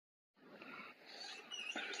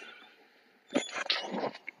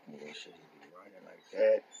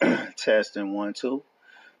Testing 1, 2.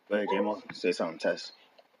 Go ahead, J-Mo. Say something, test.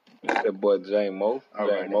 It's that boy J-Mo. All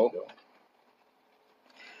right, J-Mo.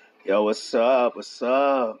 Yo, what's up? What's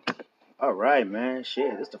up? All right, man.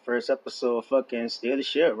 Shit, this the first episode of fucking Steal the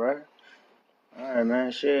Shit, right? All right,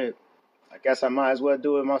 man. Shit. I guess I might as well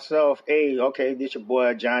do it myself. Hey, okay, this your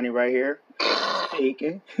boy Johnny right here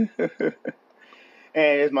speaking. And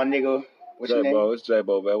it's my nigga. What's your name? J-Bo. It's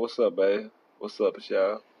J-Bo, man. What's up, babe? What's up,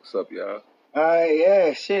 y'all? What's up, y'all?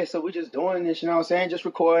 Yeah, shit. So we just doing this, you know what I'm saying? Just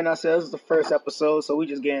recording ourselves. It's the first episode, so we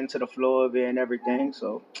just getting to the flow of it and everything.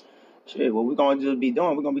 So, shit, what we're gonna just be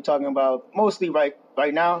doing, we're gonna be talking about mostly right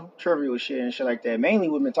now, trivial shit and shit like that. Mainly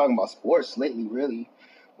we've been talking about sports lately, really.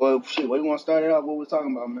 Well, shit, what do you want to start it out? What we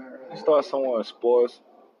talking about, man? Start somewhere in sports,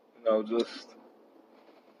 just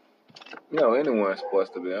anyone in sports,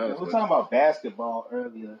 to be honest. We were talking about basketball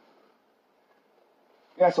earlier.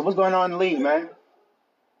 Yeah, so what's going on in the league, man?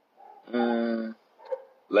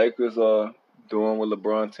 Lakers are doing what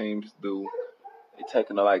LeBron teams do. They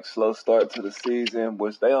taking a slow start to the season,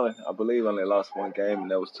 which they I believe only lost one game,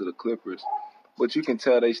 and that was to the Clippers. But you can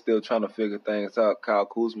tell they still trying to figure things out. Kyle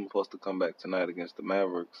Kuzma supposed to come back tonight against the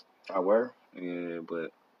Mavericks. I were? Yeah,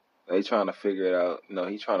 but they trying to figure it out.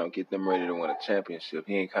 He's trying to get them ready to win a championship.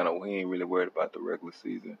 He ain't really worried about the regular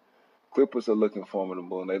season. Clippers are looking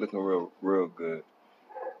formidable, and they looking real good.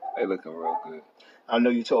 They looking real good. I know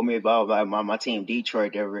you told me about my team,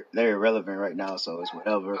 Detroit. They're irrelevant right now, so it's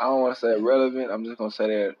whatever. I don't want to say irrelevant. I'm just gonna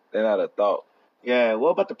say they're not a thought. Yeah.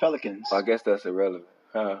 What about the Pelicans? I guess that's irrelevant,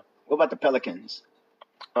 huh? What about the Pelicans?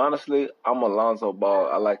 Honestly, I'm Alonzo Ball.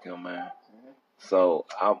 I like him, man. So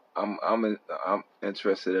I'm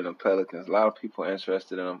interested in the Pelicans. A lot of people are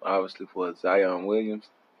interested in them, obviously, for Zion Williams.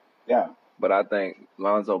 Yeah. But I think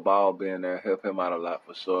Lonzo Ball being there help him out a lot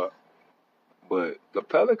for sure. But the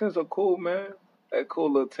Pelicans are cool, man. They're a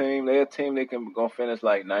cool little team. They're a team that gonna finish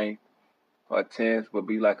like 9th or 10th, but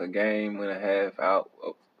be like a game and a half out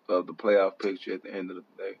of the playoff picture at the end of the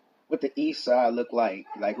day. What the East side look like?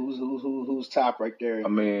 Like who's top right there? I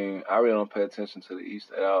mean, I really don't pay attention to the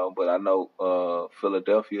East at all, but I know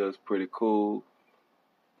Philadelphia is pretty cool.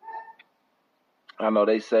 I know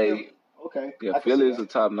they say okay. Yeah, Philly is a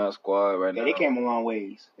top-notch squad right now. Yeah, they came a long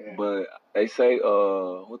ways. Yeah. But they say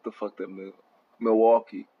what the fuck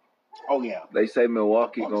Milwaukee. Oh yeah. They say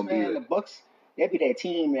Milwaukee gonna be the Bucks. They be that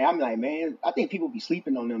team, man. I'm like, man, I think people be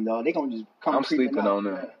sleeping on them, though. They gonna just come. I'm sleeping on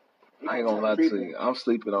them. I ain't gonna lie to you. I'm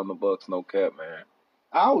sleeping on the Bucks, no cap, man.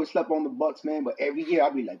 I always slept on the Bucks, man, but every year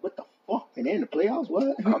I'd be like, what the fuck? And then the playoffs,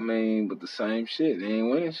 what? I mean, but the same shit. They ain't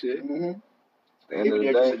winning shit. Mm-hmm. The end of the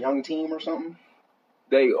day, just a young team or something.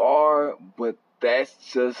 They are, but that's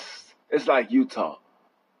just, it's like Utah.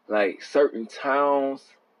 Like, certain towns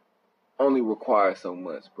only require so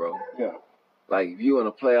much, bro. Yeah. Like, if you in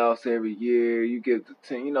the playoffs every year, you get the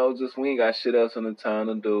team, just we ain't got shit else in the town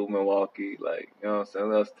to do, Milwaukee. Like, you know what I'm saying?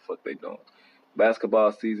 What else the fuck they doing?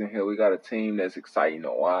 Basketball season here, we got a team that's exciting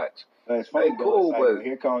to watch. It's funny, cool, but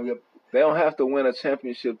here comes they don't have to win a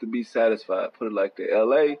championship to be satisfied. Put it like that.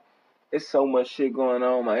 LA, it's so much shit going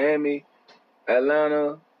on. Miami,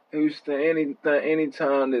 Atlanta, Houston, any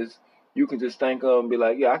town that's you can just think of and be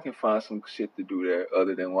like, yeah, I can find some shit to do there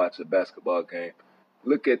other than watch a basketball game.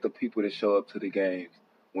 Look at the people that show up to the games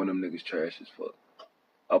when them niggas trash as fuck.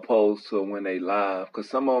 Opposed to when they live. Because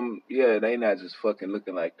some of them, yeah, they not just fucking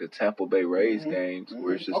looking like the Tampa Bay Rays games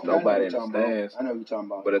where it's just nobody in the stands. I know what you're talking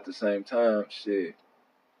about. But at the same time, shit,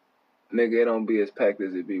 nigga, it don't be as packed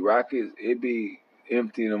as it be. Rockets, it be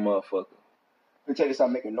empty in the motherfucker. Until they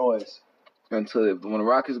start making noise. When the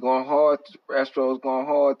Rockets going hard, Astros going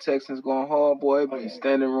hard, Texans going hard, boy, it be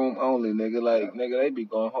standing room only, nigga. Like, nigga, they be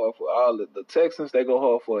going hard for all of the Texans, they go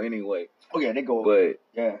hard for anyway. Oh, yeah, they go. But,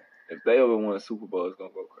 yeah, if they ever win a Super Bowl, it's gonna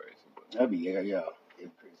go crazy. But. That'd be, yeah. It'd be crazy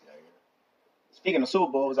out here. Speaking of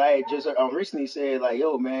Super Bowls, I had just recently said, like,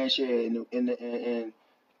 yo, man, shit, in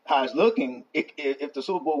how it's looking, if the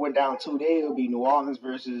Super Bowl went down 2 days, it would be New Orleans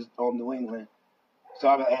versus New England. So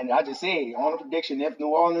I just say on a prediction, if New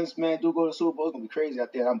Orleans, man, do go to the Super Bowl, it's gonna be crazy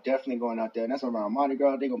out there. I'm definitely going out there, and that's around Mardi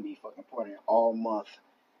Gras. They're gonna be fucking partying all month.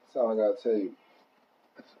 That's all I gotta tell you.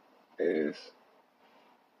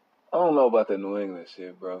 I don't know about the New England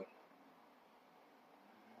shit, bro.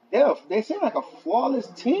 Yeah, they seem like a flawless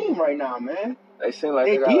team right now, man. They seem like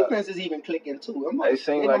their defense is even clicking too. They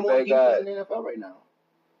seem like they got in the NFL right now.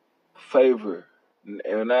 Favor.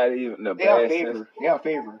 And not even the bad sense. They are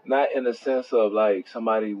favored. Not in the sense of like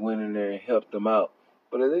somebody went in there and helped them out,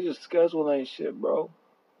 but they just schedule ain't shit, bro.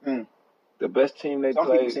 The best team they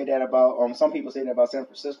play. Some people say that about San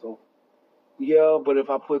Francisco. Yeah, but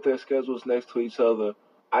if I put their schedules next to each other,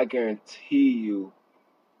 I guarantee you,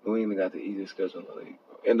 New England got the easiest schedule in the league,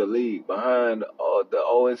 bro. in the league. Behind the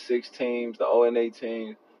 0-6 teams, the 0-8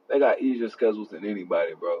 teams, they got easier schedules than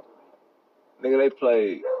anybody, bro. Nigga, they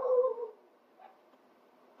play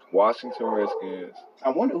Washington Redskins. I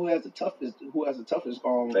wonder who has the toughest. They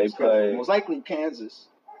schedule. play- Most likely Kansas.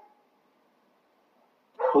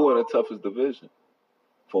 Who in the toughest division?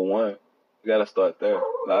 For one, you gotta start there.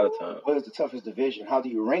 A lot of times. What is the toughest division? How do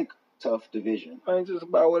you rank tough division? I ain't just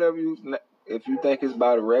about whatever you. If you think it's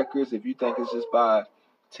by the records, if you think it's just by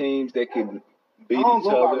teams that can beat I don't each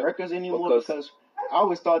go other. by records anymore because I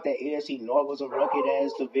always thought that AFC North was a rugged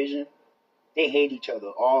ass division. They hate each other,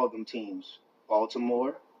 all of them teams.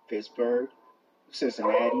 Baltimore, Pittsburgh,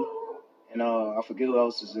 Cincinnati, and I forget who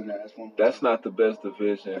else is in there. That's not the best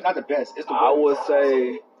division. It's not the best. It's the I worst. would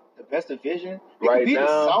say The best division? They right could be now.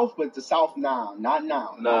 the South, but the South now. Not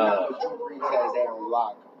now. Nah. Not now, because Drew Brees has that on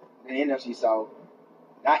lock. The NFC South.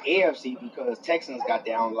 Not AFC because Texans got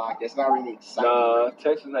that on lock. That's not really exciting. Nah,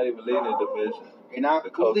 Texas not even leading the division. They're not. The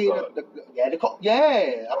Colts are. The Colts.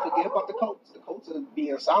 Yeah, I forget about the Colts. The Colts are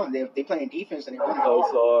being solid. They playing defense and they're The running Colts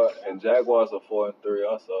hard. are, and Jaguars are 4-3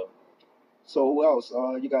 also. So who else?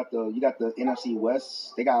 You got the NFC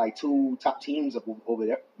West. They got like two top teams over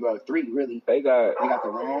there. Well, three really. They got They got the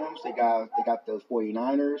Rams. They got the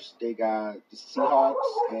 49ers. They got the Seahawks,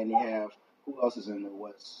 and they have who else is in the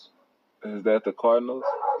West? Is that the Cardinals?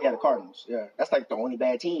 Yeah, the Cardinals. Yeah, that's like the only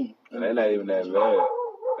bad team. And they're not even that bad.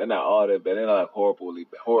 They're not all that bad. They're not like horribly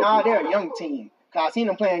bad. Nah, they're a young team. Cause I seen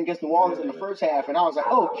them playing against New Orleans in the first half, and I was like,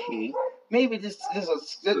 okay, maybe this is a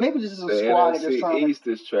squad The that's just trying NFC East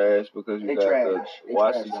is trash because you They got trash. the They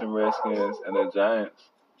Washington trash. Redskins and the Giants.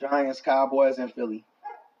 Giants, Cowboys, and Philly.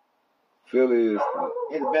 Philly is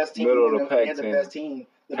They're the best team. Middle of the pack They're the team. best team.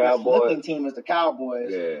 The Cowboys. best looking team is the Cowboys,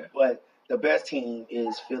 yeah. but the best team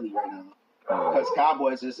is Philly right now. Uh, Because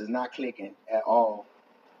Cowboys just is not clicking at all.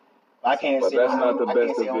 I can't But say that's on not them. the I can't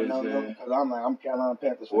best say on them division. because I'm Carolina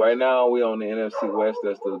Panthers. Right now, we on the NFC West.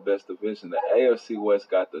 That's the best division. The AFC West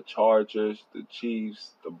got the Chargers, the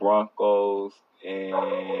Chiefs, the Broncos, and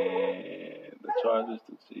the Chargers,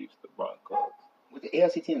 the Chiefs, the Broncos. With the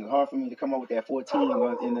AFC team, it's hard for me to come up with that 14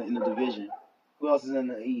 in the division. Who else is in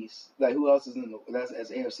the East? Like who else is in the that's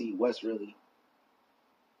AFC West really?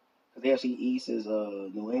 Because AFC East is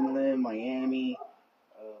New England, Miami,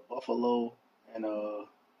 Buffalo, and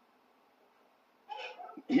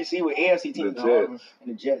you see what AFC teams The are Jets. and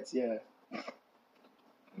the Jets, yeah.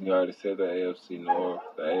 You already said the AFC North,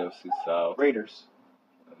 the AFC South, Raiders.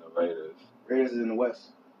 and the Raiders. Raiders is in the West.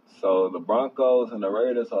 So the Broncos and the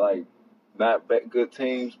Raiders are like not good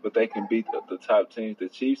teams, but they can beat the top teams. The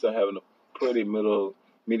Chiefs are having a pretty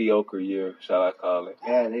mediocre year, shall I call it?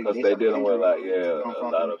 Yeah, Because they suffer dealing with injury. a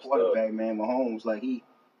lot of stuff. Quarterback, man, Mahomes, like he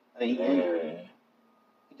injured. And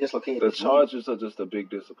He dislocated. the his knee. Chargers are just a big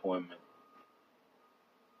disappointment.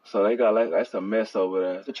 So they got that's a mess over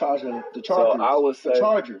there. The Chargers. So I would say the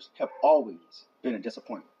Chargers have always been a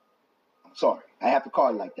disappointment. I'm sorry, I have to call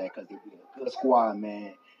it like that because they've been a good squad,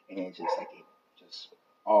 man, and just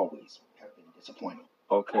always have been disappointing.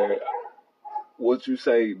 okay. Would you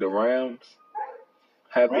say the Rams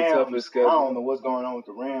have the toughest I schedule? don't know what's going on with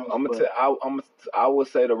the Rams. I would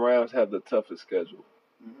say the Rams have the toughest schedule.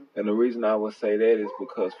 Mm-hmm. And the reason I would say that is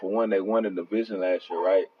because, for one, they won the division last year,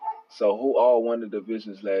 right? So who all won the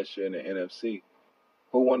divisions last year in the NFC?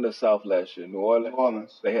 Who won the South last year? New Orleans? New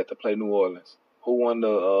Orleans. They had to play New Orleans. Who won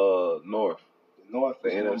the North? The North The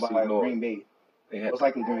was won NFC by North. Green Bay. They It had was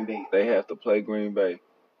likely Green Bay. They have to play Green Bay.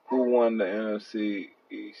 Who won the NFC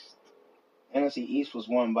East? NFC East was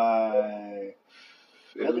won by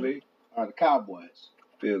Philly? the Cowboys.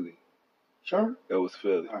 Philly. Sure? It was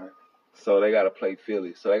Philly. All right. So they got to play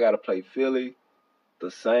Philly. So they got to play Philly,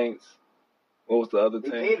 the Saints. What was the other They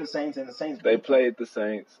team? played the Saints, and the Saints. They played the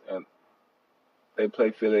Saints, and they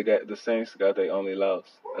played Philly. The Saints got their only loss.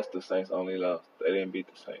 That's the Saints' only loss. They didn't beat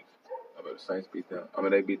the Saints. I mean, the Saints beat them. I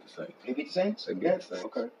mean, they beat the Saints. They beat the Saints? They beat Yes. the Saints.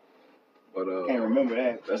 Okay. But Can't remember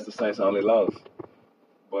that. that's the Saints' only loss.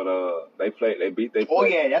 But they beat. Oh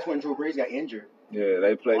yeah, that's when Drew Brees got injured. Yeah,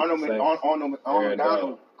 they played the Saints. Arnold Aaron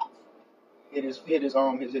Donald hit his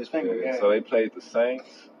finger. Yeah, Yeah. so they played the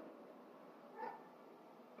Saints.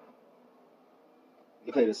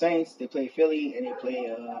 They play the Saints, they play Philly, and they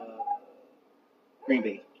play Green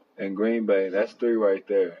Bay. And Green Bay, that's 3 right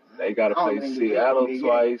there. They got to I don't play think they Seattle play Green Bay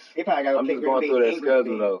twice. They probably got to I'm play just Green going Bay through that and Green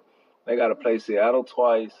schedule Bay. though. They got to play Seattle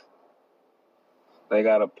twice. They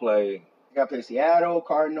got to play They got to play Seattle,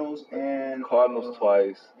 Cardinals, and Cardinals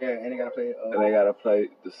twice. Yeah, and they got to play. And they got to play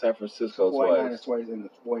the San Francisco 49ers twice. and the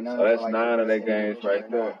 49ers. So that's are 9 of their the best games in the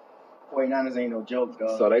right there. 49ers ain't no joke,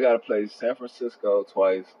 dog. So they got to play San Francisco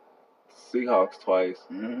twice, Seahawks twice,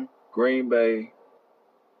 Mm-hmm. Green Bay,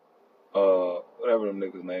 whatever them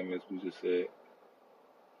niggas' name is, we just said.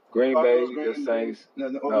 Green Cardinals, Bay, the Green Saints.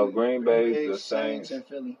 Bay, Green Bay, the Saints, Saints, and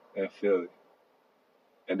Philly. and Philly.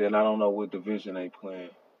 And then I don't know what division they playing.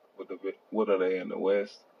 What are they in the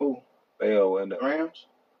West? Who? They are in the Rams.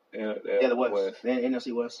 Yeah, the West. The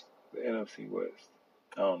NFC West. The NFC West.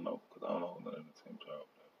 I don't know because I don't know none of the teams are.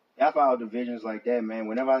 Yeah, I follow divisions like that, man.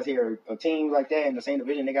 Whenever I hear a team like that in the same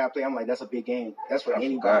division they got to play, I'm like, that's a big game. That's for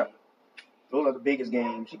anybody. Those are the biggest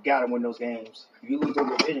games. You got to win those games. If you lose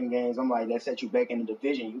those division games, I'm like, that sets you back in the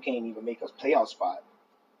division. You can't even make a playoff spot.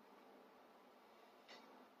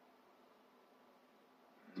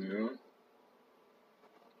 Yeah.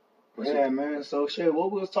 Yeah, man. So, shit,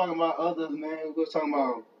 what we was talking about others, man? We was talking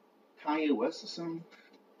about Kanye West or something.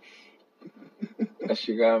 That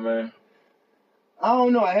shit got, man. I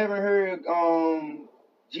don't know. I haven't heard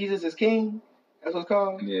Jesus is King. That's what it's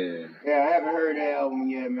called? Yeah. Yeah, I haven't heard that album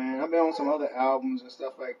yet, man. I've been on some other albums and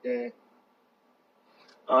stuff like that.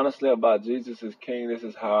 Honestly, about Jesus is King, this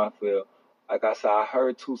is how I feel. Like I said, I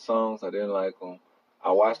heard 2 songs. I didn't like them.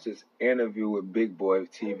 I watched this interview with Big Boy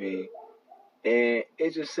TV, and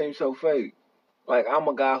it just seemed so fake. Like, I'm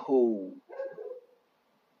a guy who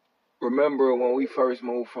remember when we first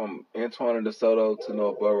moved from Antoine DeSoto to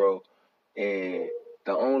Northborough, and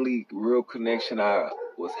the only real connection I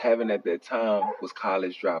was having at that time was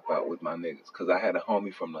College Dropout with my niggas, because I had a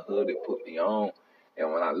homie from the hood that put me on,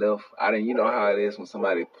 and when I left, I didn't, you know how it is when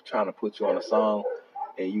somebody trying to put you on a song,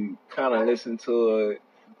 and you kind of listen to it,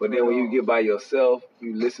 but then when you get by yourself,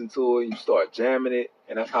 you listen to it, you start jamming it,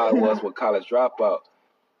 and that's how it was with College Dropout.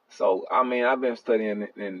 So, I mean, I've been studying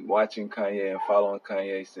and watching Kanye and following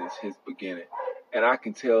Kanye since his beginning. And I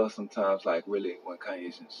can tell sometimes, like, really, when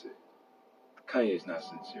Kanye's sincere. Kanye's not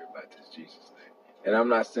sincere about this Jesus thing. And I'm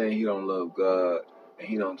not saying he don't love God, and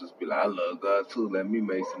he don't just be like, I love God too, let me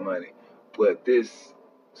make some money. But this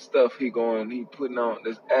stuff he putting on,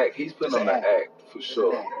 this act, he's putting on an act, for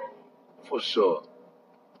sure. For sure.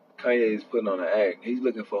 Kanye is putting on an act. He's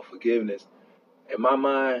looking for forgiveness. In my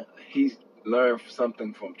mind, he's learned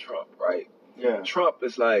something from Trump, right? Yeah. Trump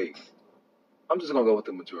is like, I'm just gonna go with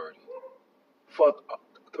the majority. Fuck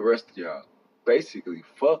the rest of y'all. Basically,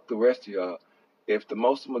 fuck the rest of y'all. If the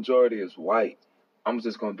most majority is white, I'm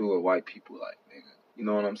just gonna do what white people like, nigga. You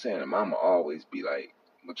know what I'm saying? And I'ma always be like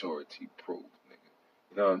majority proof,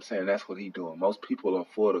 nigga. You know what I'm saying? That's what he doing. Most people are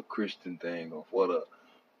for the Christian thing or for the,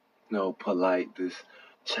 polite, this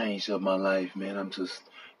change of my life, man. I'm just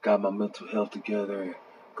got my mental health together and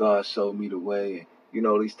God showed me the way.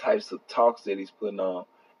 And, these types of talks that he's putting on.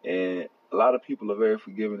 And a lot of people are very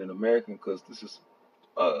forgiving in America because this is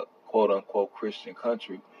a quote-unquote Christian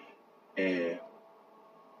country. And,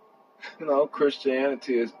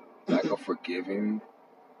 Christianity is like a forgiving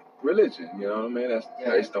religion. You know what I mean? That's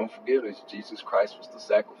based on forgiveness. Jesus Christ was the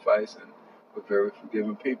sacrifice, and we're very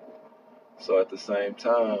forgiving people. So at the same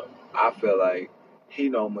time, I feel like he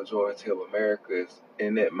know majority of America is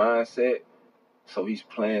in that mindset. So he's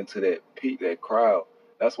playing to that crowd.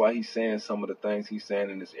 That's why he's saying some of the things he's saying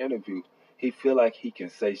in this interview. He feel like he can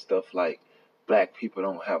say stuff like black people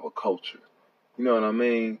don't have a culture. You know what I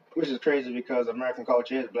mean? Which is crazy because American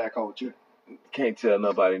culture is black culture. Can't tell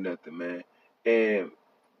nobody nothing, man. And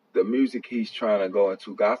the music he's trying to go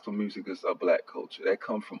into, gospel music, is a black culture. That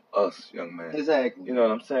come from us, young man. Exactly. You know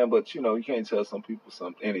what I'm saying? But, you can't tell some people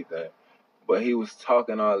anything. But he was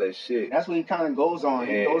talking all that shit. That's what he kind of goes on.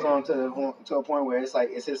 He goes on to a point where it's like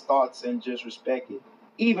it's his thoughts and just respect it,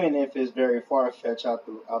 even if it's very far fetched out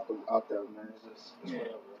there, man. It's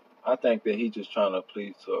whatever. I think that he's just trying to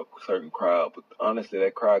please to a certain crowd, but honestly,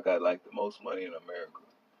 that crowd got like the most money in America.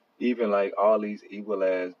 Even like all these evil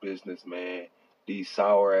ass businessmen, these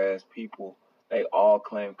sour ass people, they all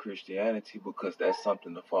claim Christianity because that's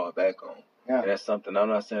something to fall back on. Yeah. And that's something. I'm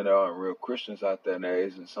not saying there aren't real Christians out there, and there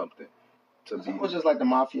isn't something. It was just like the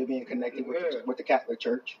mafia being connected with the Catholic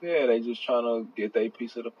Church. Yeah, they just trying to get their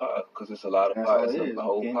piece of the pie because it's a lot of pie. It's the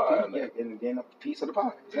whole pie. Getting a piece of the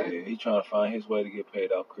pie. Exactly. Yeah, he's trying to find his way to get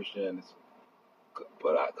paid off Christianity.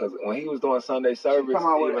 But because when he was doing Sunday service, come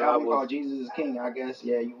out with an album called Jesus is King, I guess.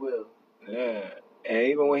 Yeah, you will. Yeah. And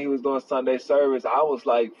even when he was doing Sunday service, I was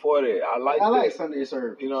like for that. I like Sunday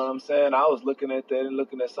service. You know what I'm saying? I was looking at that and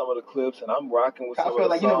looking at some of the clips, and I'm rocking with some of the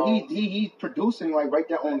songs. I feel like, he's producing like right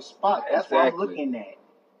there on the spot. That's what I'm looking at.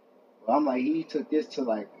 Well, I'm like, he took this to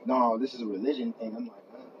like, no, this is a religion thing. I'm like,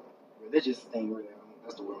 religious thing, really.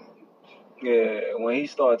 That's the word I'm using. Yeah, when he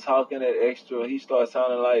started talking that extra, he started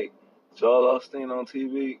sounding like Joel Osteen on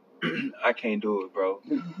TV. I can't do it, bro.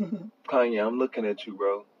 Kanye, I'm looking at you,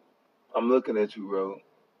 bro. I'm listening to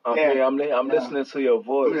your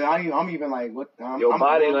voice. I'm even like, what? Your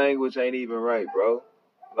body language ain't even right, bro.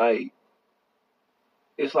 Like,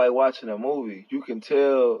 it's like watching a movie. You can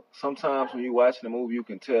tell sometimes when you watching a movie, you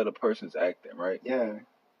can tell the person's acting, right? Yeah.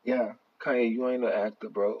 Yeah. Kanye, you ain't an actor,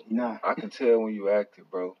 bro. Nah. I can tell when you acting,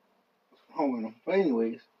 bro. Hold on. But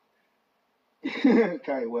anyways,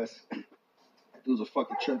 Kanye West. That dude's a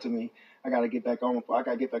fucking trip to me. I gotta get back on. I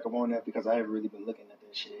gotta get back up on that because I haven't really been looking at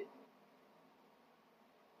that shit.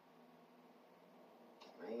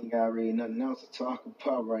 I ain't got really nothing else to talk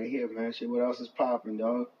about right here, man. Shit, what else is popping,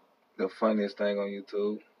 dog? The funniest thing on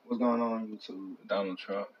YouTube, What's going on YouTube? Donald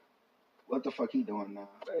Trump. What the fuck he doing now?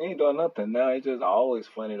 He ain't doing nothing now. He's just always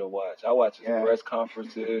funny to watch. I watch his Yeah. press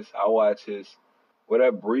conferences. I watch his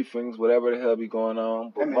whatever briefings, whatever the hell be going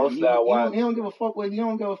on. But Hey, man, mostly I watch. He don't give a fuck what he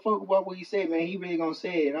don't give a fuck about what he say, man. He really gonna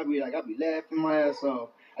say it, and I be laughing my ass off.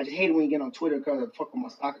 I just hate it when you get on Twitter because I fuck with my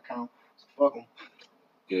stock account. So fuck him.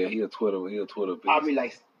 Yeah, he a Twitter beast. I be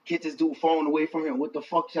like, get this dude phone away from him. What the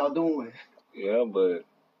fuck y'all doing? Yeah, but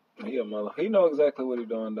he know exactly what he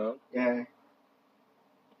doing, though. Yeah.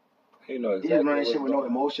 He know He exactly. just running shit with no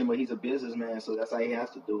emotion, but he's a businessman, so that's how he has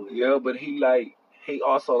to do it. Yeah, but he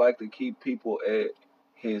also like to keep people at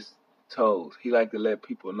his toes. He like to let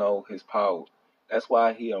people know his power. That's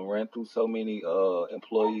why he ran through so many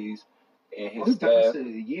employees and his staff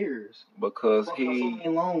years because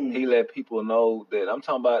he let people know that I'm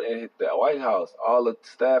talking about at the White House. All the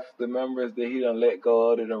staff, the members that he done let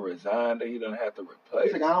go, that done resigned, that he done have to replace.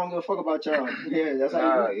 He's like, I don't give a fuck about y'all. Yeah, that's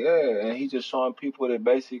how he do. Yeah, and he just showing people that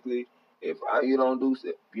basically, if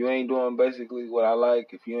you ain't doing basically what I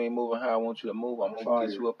like, if you ain't moving how I want you to move, I'm gonna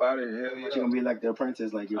get you up out of here. Hell yeah. You're gonna be like the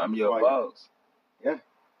apprentice, like I'm your boss. Yeah,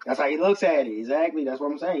 that's how he looks at it. Exactly. That's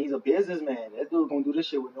what I'm saying. He's a businessman. That dude gonna do this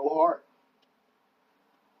shit with no heart.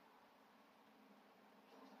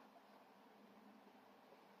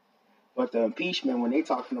 But the impeachment, when they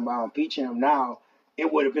talking about impeaching him now,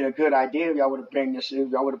 it would have been a good idea if y'all would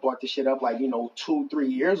have brought this shit up like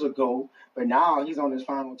 2-3 years ago. But now he's on his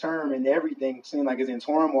final term and everything seems like it's in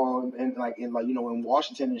turmoil and in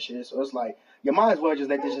Washington and shit. So it's like you might as well just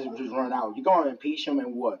let this just run out. You're gonna impeach him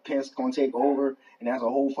and what? Pence gonna take over and that's a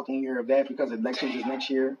whole fucking year of that because elections is next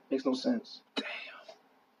year. Makes no sense. Damn.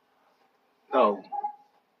 No.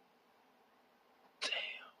 Damn.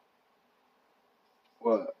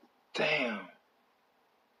 What? Damn.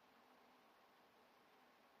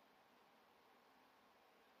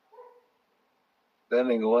 That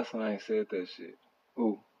nigga what's name said that shit.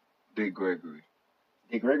 Who? Dick Gregory.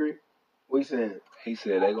 Dick Gregory? What he said? He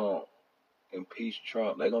said they gonna impeach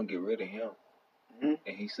Trump. They gonna get rid of him. Mm-hmm.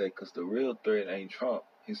 And he said, cause the real threat ain't Trump.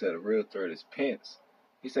 He said the real threat is Pence.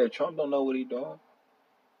 He said Trump don't know what he doing.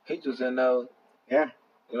 He just in there. Yeah.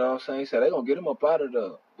 You know what I'm saying? He said they gonna get him up out of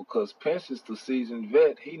there because Pence is the seasoned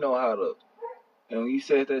vet. He know how to. And when you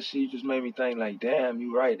said that shit, you just made me think like, damn,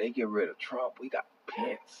 you right. They get rid of Trump. We got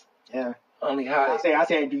Pence. Yeah. I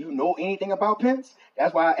said, do you know anything about Pence?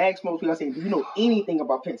 That's why I asked most people, I said, do you know anything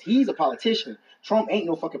about Pence? He's a politician. Trump ain't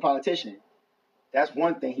no fucking politician. That's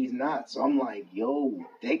one thing he's not. So I'm like, yo,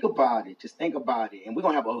 think about it. Just think about it. And we're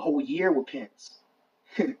going to have a whole year with Pence.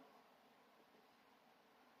 But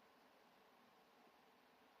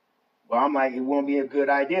I'm like, it won't be a good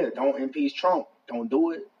idea. Don't impeach Trump. Don't do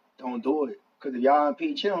it. Don't do it. Because if y'all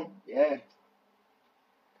impeach him, yeah.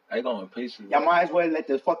 They gonna impeach him. Y'all might as well let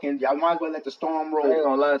the storm roll. I ain't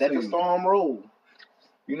gonna lie to you. Let the storm roll.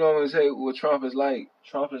 You know what I'm saying? What Trump is like?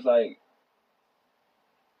 Trump is like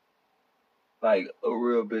a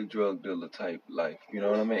real big drug dealer type life. You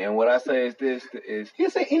know what I mean? And what I say is this is He'll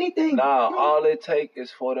say anything. Nah, all it take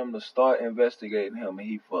is for them to start investigating him and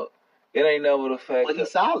he fucked. It ain't never the fact. But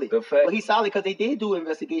he's solid. But he's solid because they did do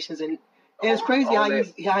investigations and it's crazy how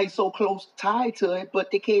he's so close tied to it,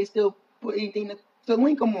 but they can't still put anything to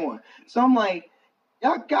link him on. So I'm like,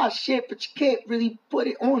 y'all got shit, but you can't really put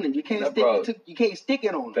it on him. You can't stick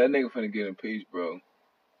it on him. That nigga finna get impeached, bro.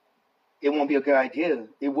 It won't be a good idea.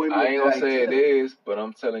 It wouldn't be I ain't gonna say it is, but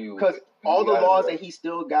I'm telling you. Because all the laws that he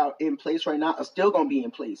still got in place right now are still gonna be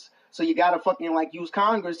in place. So you gotta fucking use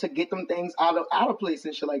Congress to get them things out of place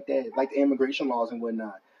and shit like that, like the immigration laws and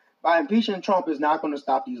whatnot. By impeaching Trump is not gonna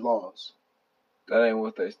stop these laws. That ain't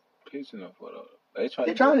what they impeaching him for though.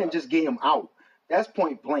 They're trying to just get him out. That's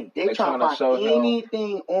point blank. They trying to find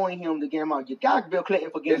anything on him to get him out. You got Bill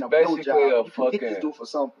Clinton for getting a blowjob. You can get this dude for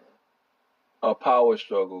something. A power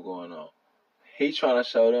struggle going on. He trying to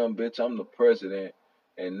show them, bitch, I'm the president,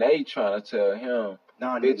 and they trying to tell him,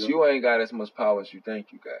 bitch, you ain't got as much power as you think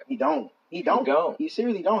you got. He don't. He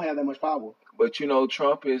seriously don't have that much power. But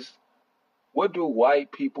Trump is. What do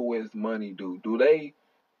white people with money do? Do they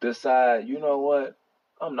decide, you know what?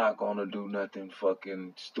 I'm not gonna do nothing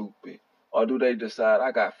fucking stupid. Or do they decide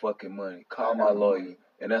I got fucking money? Call my lawyer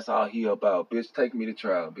and that's all he about. Bitch, take me to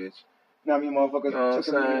trial, bitch. You know what I mean, motherfuckers You know what I'm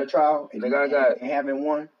took him to saying? the trial and, Nigga, and haven't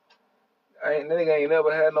won. Nigga ain't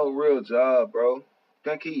never had no real job, bro.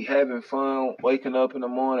 Think he having fun waking up in the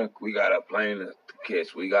morning? We got a plane to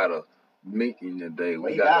catch. We got a meeting today. Well,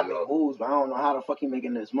 We he got got make moves, but I don't know how the fuck he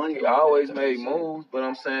making this money. He always made moves, but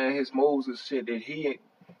I'm saying his moves is shit that he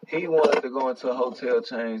wanted to go into a hotel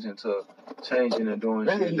change into changing and doing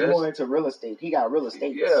really, shit. He's more into real estate. He got real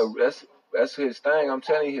estate. Yeah, that's his thing. I'm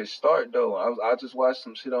telling you, his start though. I just watched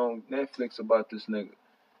some shit on Netflix about this nigga.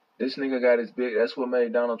 This nigga got his big. That's what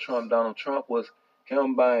made Donald Trump. Donald Trump was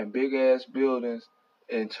him buying big ass buildings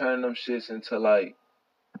and turning them shits into like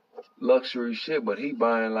luxury shit. But he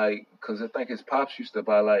buying like, cause I think his pops used to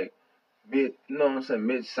buy like you know what I'm saying,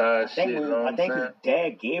 mid-sized shit. You know what I'm saying? His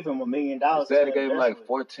dad gave him $1 million. His daddy gave him like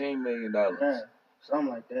 $14 million. Yeah, something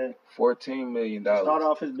like that. $14 million. Start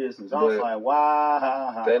off his business. I was like,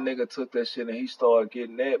 wow. That nigga took that shit and he started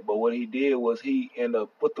getting that. But what he did was he ended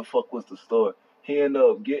up, what the fuck was the story? He ended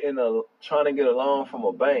up trying to get a loan from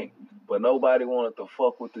a bank, but nobody wanted to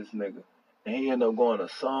fuck with this nigga. And he ended up going to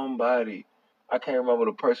somebody. I can't remember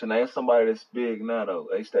the person. There's somebody that's big now though.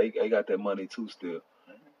 They got that money too still.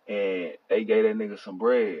 And they gave that nigga some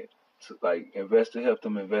bread to help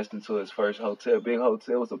him invest into his first hotel. Big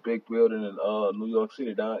hotel. It was a big building in New York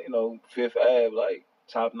City, down Fifth Ave, like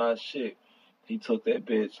top notch shit. He took that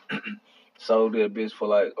bitch, sold that bitch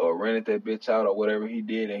for or rented that bitch out or whatever he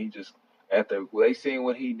did, and he just after they seen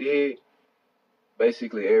what he did,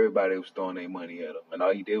 basically everybody was throwing their money at him, and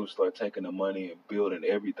all he did was start taking the money and building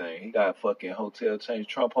everything. He got fucking hotel chains,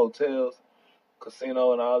 Trump Hotels,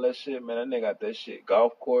 casino and all that shit, man. That nigga got that shit.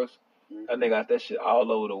 Golf course. That nigga got that shit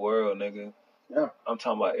all over the world, nigga. Yeah. I'm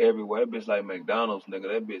talking about everywhere. That bitch like McDonald's,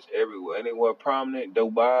 nigga. That bitch everywhere. Anywhere prominent,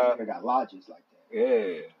 Dubai. That nigga got lodges like that.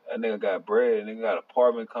 Yeah. That nigga got bread. Nigga got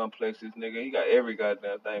apartment complexes, nigga. He got every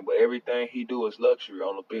goddamn thing. But everything he do is luxury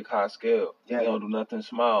on a big high scale. Yeah. He don't do nothing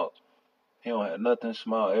small. He don't have nothing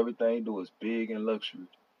small. Everything he do is big and luxury.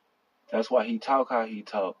 That's why he talk how he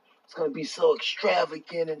talk. It's gonna be so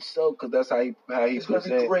extravagant and so, cause that's how he it's present. It's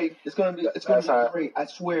gonna be great. It's gonna be great. I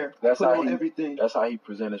swear. That's how everything. That's how he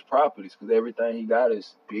present his properties, cause everything he got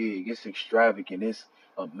is big. It's extravagant. It's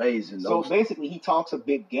amazing. So basically, he talks a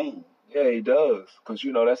big game. Yeah, he does, cause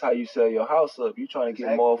that's how you sell your house up. You trying to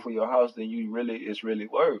get more for your house than it's really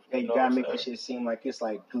worth. Yeah, you gotta make that shit seem like it's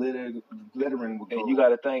like glittering with gold. And you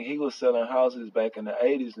gotta think he was selling houses back in the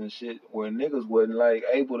 '80s and shit, where niggas wasn't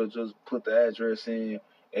able to just put the address in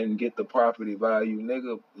and get the property value.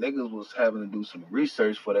 Niggas was having to do some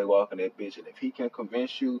research before they walk in that bitch. And if he can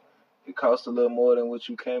convince you it costs a little more than what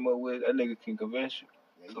you came up with, that nigga can convince you.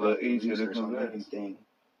 It's a little easier to convince.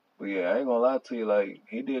 But yeah, I ain't gonna lie to you,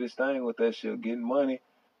 he did his thing with that shit, getting money.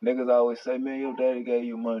 Niggas always say, man, your daddy gave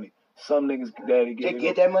you money. Some niggas daddy gave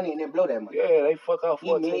get that money and then blow that money. Yeah, they fuck out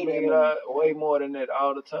 $14 million, way more than that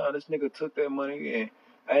all the time. This nigga took that money, and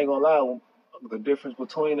I ain't gonna lie, the difference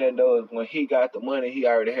between that though is when he got the money, he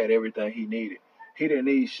already had everything he needed. He didn't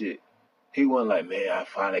need shit. He wasn't like, man, I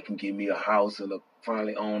finally can get me a house and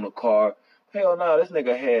finally own a car. Hell no, this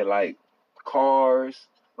nigga had cars.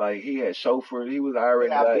 He had chauffeurs. He was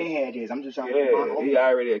already I'm just trying to he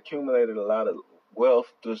already accumulated a lot of wealth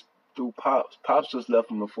just through Pops. Pops just left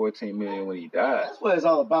him the $14 million when he died. That's what it's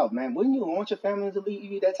all about, man. Wouldn't you want your family to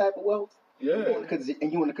leave you that type of wealth? Yeah.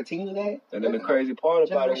 And you want to continue that? And then the crazy part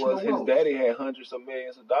about it was his daddy had hundreds of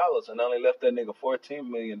millions of dollars and only left that nigga $14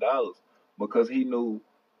 million because he knew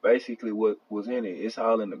basically what was in it. It's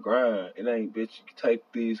all in the grind. It ain't, bitch, you take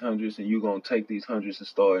these hundreds and you going to take these hundreds and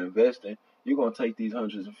start investing. You're going to take these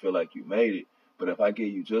hundreds and feel like you made it. But if I give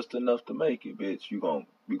you just enough to make it, bitch, you're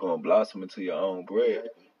gonna blossom into your own bread.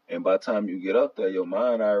 And by the time you get up there, your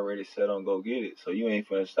mind already set on go get it. So you ain't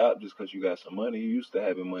finna stop just because you got some money. You used to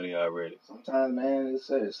having money already. Sometimes, man,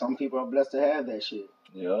 some people are blessed to have that shit.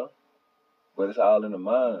 Yeah. But it's all in the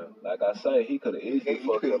mind. Like I say, he could have easily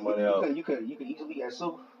fucked that money out. You could easily get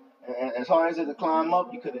so. As hard as it to climb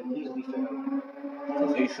up, you could have easily failed.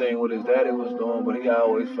 Cause he seen what his daddy was doing, but he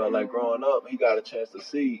always felt like growing up, he got a chance to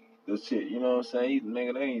see this shit. You know what I'm saying?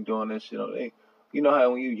 Nigga, they ain't doing that shit. You know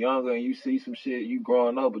how when you younger and you see some shit, you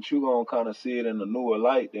growing up, but you gonna kind of see it in a newer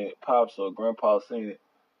light than Pops or Grandpa seen it.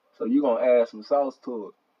 So you gonna add some sauce to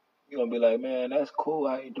it. You gonna be like, man, that's cool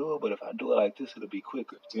how you do it, but if I do it like this, it'll be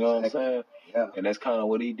quicker. You know what I'm saying? Yeah. And that's kind of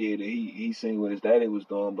what he did. He seen what his daddy was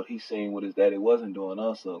doing, but he seen what his daddy wasn't doing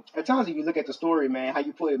also. At times, if you look at the story, man, how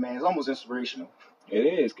you put it, man, it's almost inspirational. It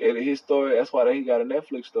is. His story, that's why he got a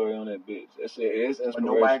Netflix story on that bitch. It is inspirational. But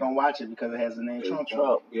nobody gonna watch it because it has the name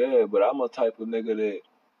Trump. Yeah, but I'm a type of nigga that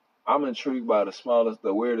I'm intrigued by the smallest,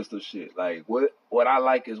 the weirdest of shit. Like what I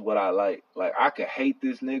like is what I like. Like I could hate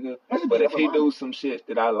this nigga, That's just but being if he do open-minded. some shit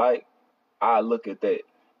that I like, I look at that.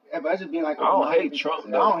 Yeah, but that's just being like I don't open-minded hate because Trump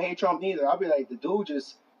I though. don't hate Trump either. I'll be like, the dude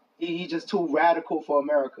just he just too radical for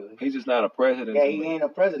America. He's just not a president. Yeah, to he me. ain't a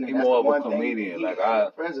president. He That's more the of a one thing. comedian. He Like ain't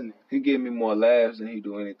a president. he give me more laughs than he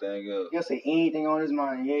do anything else. He'll say anything on his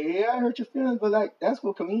mind. Yeah, I hurt your feelings, but like that's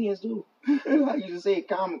what comedians do. Like you just say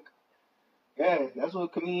comic. Yeah, that's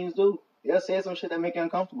what comedians do. They'll say some shit that make you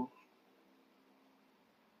uncomfortable.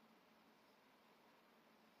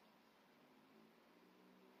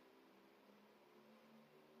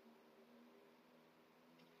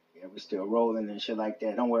 Yeah, we still rolling and shit like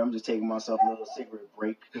that. Don't worry, I'm just taking myself a little cigarette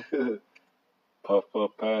break. Puff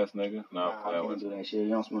pass, nigga. Nah, I can't do that shit. You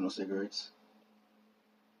don't smoke no cigarettes.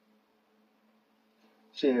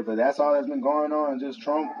 Shit, but that's all that's been going on. Just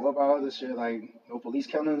Trump. What about other shit? Like no police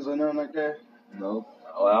killings or nothing like that? No.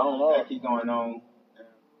 Well, I don't know. That keep going on.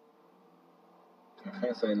 I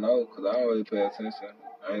can't say no because I don't really pay attention.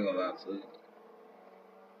 I ain't gonna lie to you.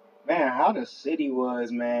 Man, how the city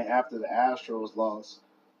was, man, after the Astros lost.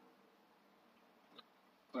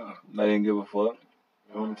 They didn't give a fuck.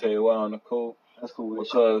 I'm gonna tell you why on the cool. That's cool.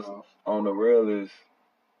 Because on the real is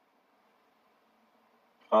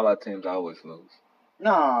all our teams always lose.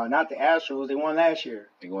 No, not the Astros. They won last year.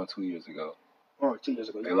 They won 2 years ago. Or 2 years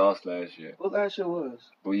ago. They lost last year. What last year was?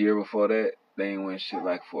 The year before that, they ain't win shit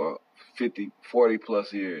like for 40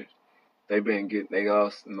 plus years. They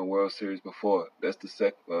lost in the World Series before. That's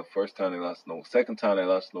the first time they lost. No, second time they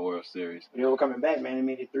lost in the World Series. They were coming back, man. They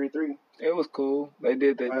made it 3-3. It was cool. They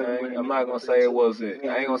did their thing. I'm not gonna say 3-2. it wasn't.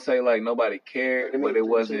 I ain't gonna say like nobody cared, but it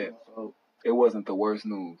wasn't. It wasn't the worst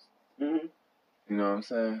news. Mm-hmm. You know what I'm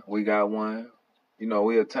saying? We got one. You know,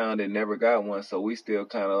 we a town that never got one, so we still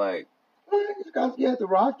kind of like. Yeah, the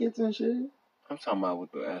Rockets and shit. I'm talking about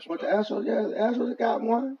with the Astros. With the Astros, yeah, the Astros got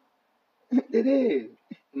one. They did.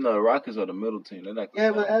 No, the Rockets are the middle team. They're like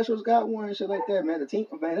but the Astros got one and shit like that, man. The team,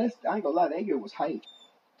 man, I ain't gonna lie, that year was hype.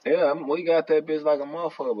 Yeah, we got that bitch like a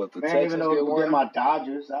motherfucker, but the Texans even though get one. My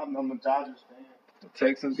Dodgers, I'm a Dodgers fan. The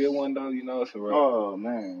Texans get one though, you know it's a wrap. Oh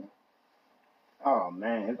man,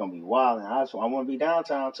 it's gonna be wild. I want to be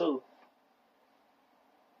downtown too.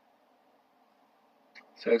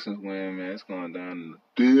 Texans win, man. It's going down.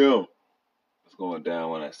 Damn. It's going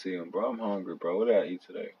down when I see them, bro. I'm hungry, bro. What did I eat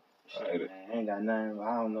today? Shit, man, I ain't got nothing.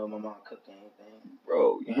 I don't know if my mom cooked anything.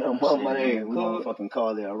 Bro, mama ain't we gonna fucking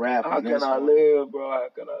call it a wrap. How can I live, bro? How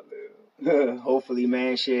can I live? Hopefully,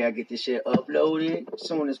 man, I get this shit uploaded as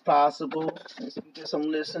soon as possible. So we get some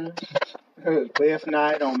listeners. But if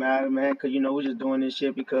not, it don't matter, man, because, we're just doing this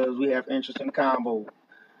shit because we have interest in the combo.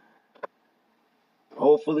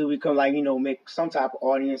 Hopefully, we can, make some type of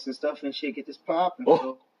audience and stuff and shit, get this popping. Oh.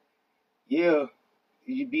 So, yeah,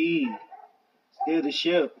 UB, still the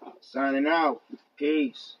ship, signing out.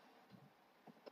 Peace.